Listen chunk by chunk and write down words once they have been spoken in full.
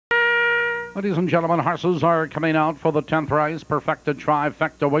Ladies and gentlemen, horses are coming out for the 10th race. Perfected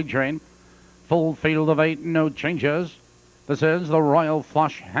trifecta wagering. Full field of 8, no changes. This is the Royal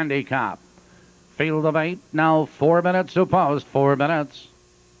Flush Handicap. Field of 8, now 4 minutes to post, 4 minutes.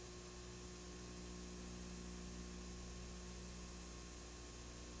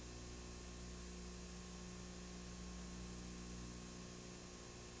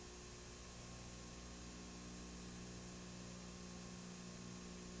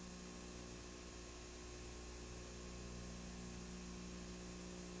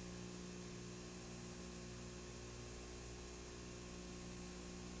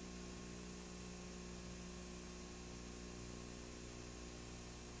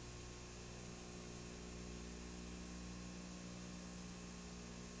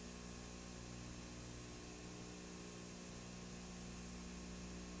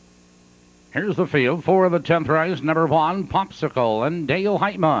 Here's the field for the 10th race. Number 1, Popsicle and Dale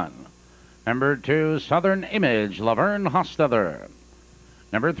Heitman. Number 2, Southern Image, Laverne Hostether.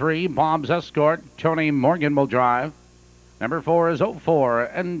 Number 3, Bob's Escort, Tony Morgan will drive. Number 4 is 04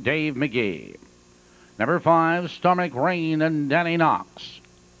 and Dave McGee. Number 5, Stormic Rain and Danny Knox.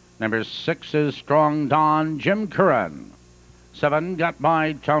 Number 6 is Strong Don, Jim Curran. 7, Got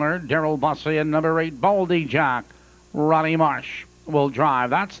by Toner, Daryl Bussey, and number 8, Baldy Jack, Ronnie Marsh will drive.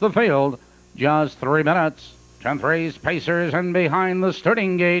 That's the field. Just 3 minutes. 10th race pacers, and behind the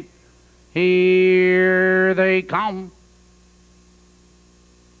starting gate, here they come.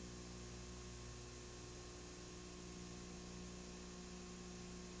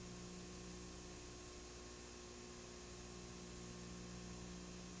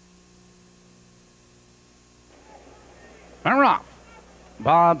 They're off.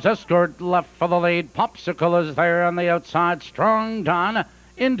 Bob's Escort left for the lead. Popsicle is there on the outside. Strong Don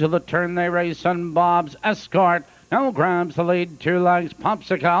into the turn they race, and Bob's Escort now grabs the lead. 2 lengths.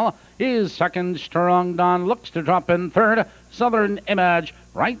 Popsicle is second. Strong Don looks to drop in third. Southern Image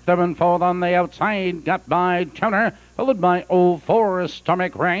right there in fourth on the outside. Got by Turner, followed by 04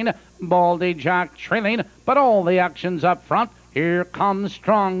 Stormic Rain. Baldy Jack trailing, but all the action's up front. Here comes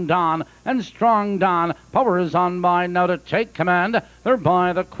Strong Don, and Strong Don powers on by now to take command. They're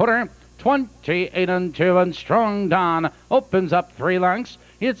by the quarter. 28 and 2, and Strong Don opens up 3 lengths.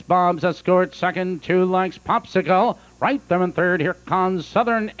 It's Bob's Escort second, 2 lengths. Popsicle right there in third. Here comes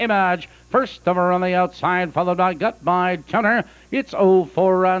Southern Image first over on the outside, followed by Gut by Turner. It's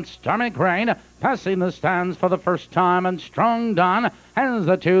 04 and Stormic Rain passing the stands for the first time, and Strong Don has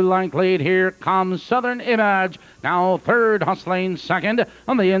the 2-length lead. Here comes Southern Image now third, hustling second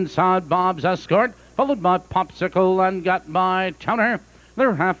on the inside. Bob's Escort followed by Popsicle and Gut by Turner.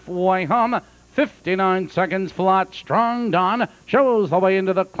 They're halfway home. 59 seconds flat. Strong Don shows the way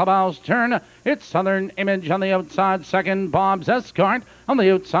into the clubhouse turn. It's Southern Image on the outside second. Bob's Escort on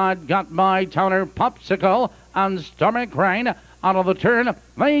the outside. Got by Towner, Popsicle, and Stormic Rain out of the turn.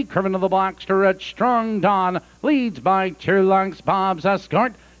 They curve into the box to reach. Strong Don leads by 2 lengths. Bob's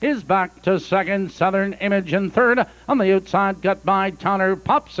Escort is back to second. Southern Image in third. On the outside, Got by Towner.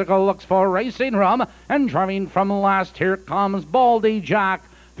 Popsicle looks for racing room, and driving from last, here comes Baldy Jack.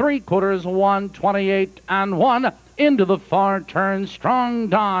 3/4, 128 and 1 into the far turn. Strong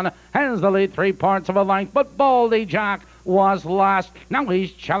Don has the lead 3 parts of a length, but Baldy Jack was last. Now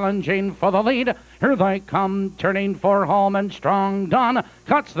he's challenging for the lead. Here they come, turning for home, and Strong Don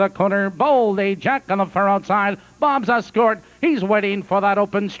cuts the corner. Baldy Jack on the far outside. Bob's Escort, he's waiting for that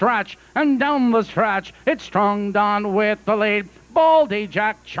open stretch, and down the stretch, it's Strong Don with the lead. Baldy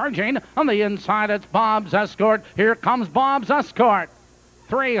Jack charging on the inside. It's Bob's Escort. Here comes Bob's Escort.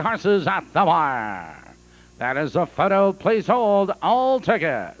 3 horses at the wire. That is a photo. Please hold all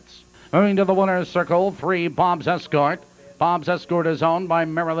tickets. Moving to the winner's circle, 3 Bob's Escort. Bob's Escort is owned by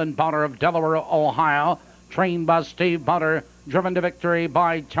Marilyn Potter of Delaware, Ohio. Trained by Steve Potter. Driven to victory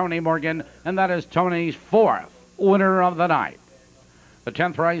by Tony Morgan. And that is Tony's 4th winner of the night. The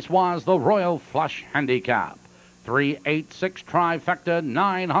 10th race was the Royal Flush Handicap. 386 trifecta,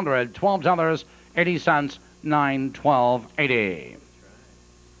 $912.80, $912.80.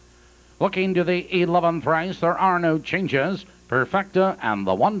 Looking to the 11th race, there are no changes. Perfecta and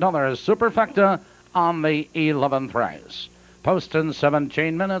the $1 Superfecta on the 11th race. Post in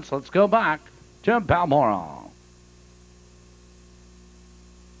 17 minutes. Let's go back to Balmoral.